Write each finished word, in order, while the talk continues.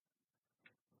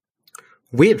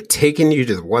We have taken you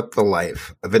to what the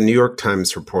life of a New York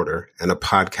Times reporter and a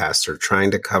podcaster trying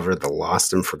to cover the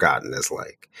lost and forgotten is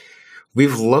like.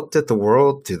 We've looked at the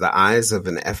world through the eyes of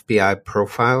an FBI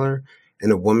profiler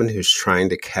and a woman who's trying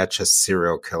to catch a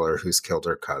serial killer who's killed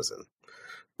her cousin.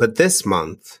 But this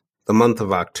month, the month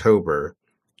of October,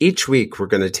 each week we're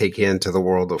going to take you into the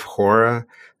world of horror,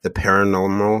 the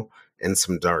paranormal, and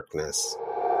some darkness.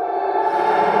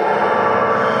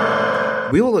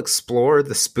 We will explore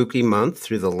the spooky month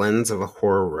through the lens of a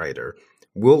horror writer.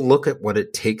 We'll look at what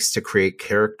it takes to create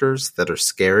characters that are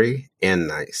scary and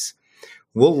nice.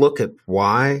 We'll look at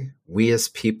why we as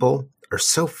people are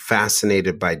so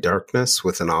fascinated by darkness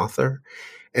with an author,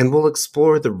 and we'll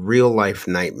explore the real-life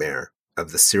nightmare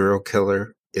of the serial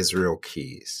killer Israel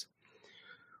Keyes.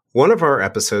 One of our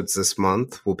episodes this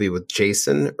month will be with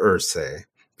Jason Irsay,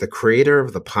 the creator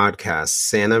of the podcast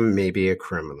Santa May Be a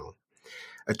Criminal.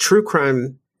 A true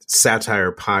crime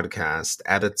satire podcast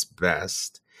at its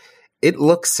best. It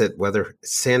looks at whether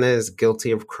Santa is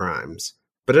guilty of crimes,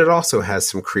 but it also has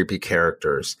some creepy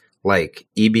characters like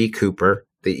E.B. Cooper,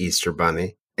 the Easter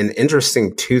Bunny, an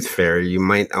interesting tooth fairy you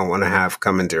might not want to have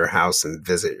come into your house and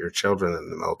visit your children in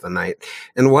the middle of the night,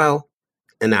 and well,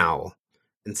 an owl.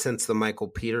 And since the Michael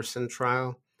Peterson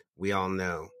trial, we all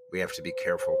know we have to be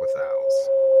careful with owls.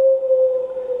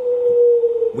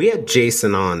 We had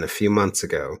Jason on a few months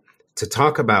ago to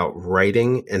talk about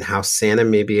writing and how Santa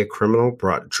May Be a Criminal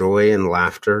brought joy and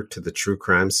laughter to the true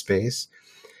crime space.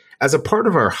 As a part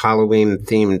of our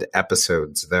Halloween-themed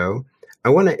episodes, though, I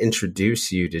want to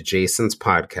introduce you to Jason's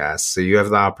podcast so you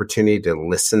have the opportunity to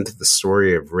listen to the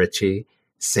story of Richie,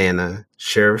 Santa,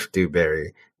 Sheriff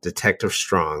Dewberry, Detective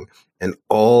Strong, and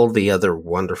all the other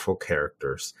wonderful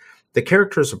characters. The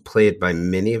characters are played by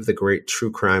many of the great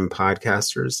true crime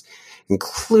podcasters,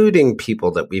 including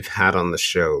people that we've had on the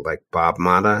show, like Bob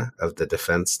Mata of the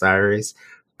Defense Diaries,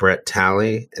 Brett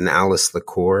Talley and Alice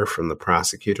LaCour from the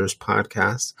Prosecutors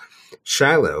Podcast,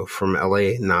 Shiloh from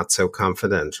LA Not So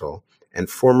Confidential, and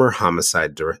former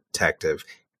homicide detective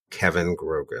Kevin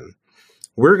Grogan.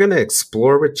 We're going to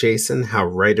explore with Jason how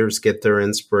writers get their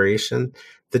inspiration,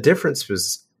 the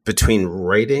difference between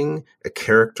writing a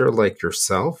character like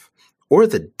yourself or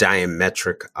the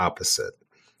diametric opposite.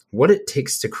 What it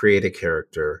takes to create a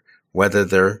character, whether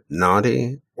they're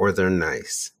naughty or they're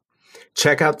nice.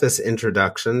 Check out this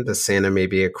introduction to Santa May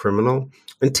Be a Criminal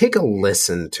and take a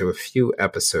listen to a few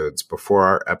episodes before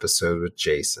our episode with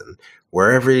Jason,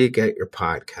 wherever you get your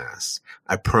podcasts.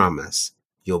 I promise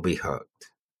you'll be hooked.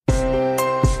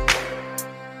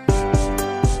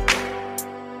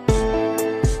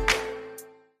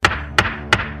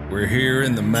 We're here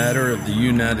in the matter of the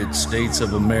United States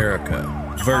of America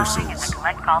versus...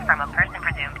 Collect call from a person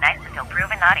presumed nice until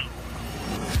proven naughty.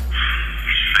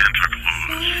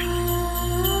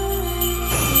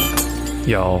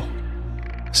 Y'all,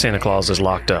 Santa Claus is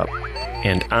locked up,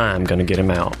 and I'm going to get him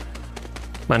out.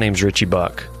 My name's Richie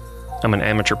Buck. I'm an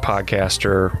amateur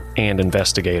podcaster and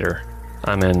investigator.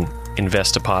 I'm an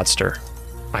Investapodster.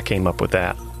 I came up with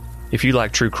that. If you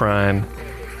like true crime,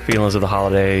 feelings of the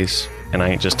holidays, and I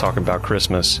ain't just talking about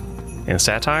Christmas, and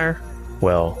satire,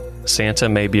 well, Santa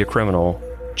May Be a Criminal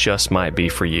just might be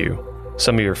for you.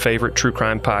 Some of your favorite true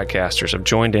crime podcasters have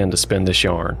joined in to spin this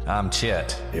yarn. I'm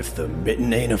Chet. If the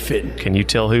mitten ain't a fitting. Can you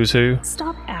tell who's who?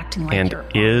 Stop acting like and you're...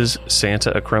 is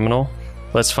Santa a criminal?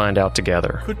 Let's find out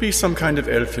together. Could be some kind of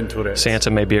elf in Tourette's. Santa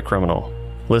May Be a Criminal.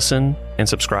 Listen and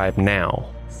subscribe now,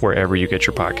 wherever you get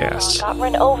your podcasts. Got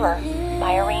run over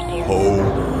by a reindeer. Ho,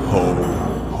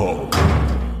 ho, ho.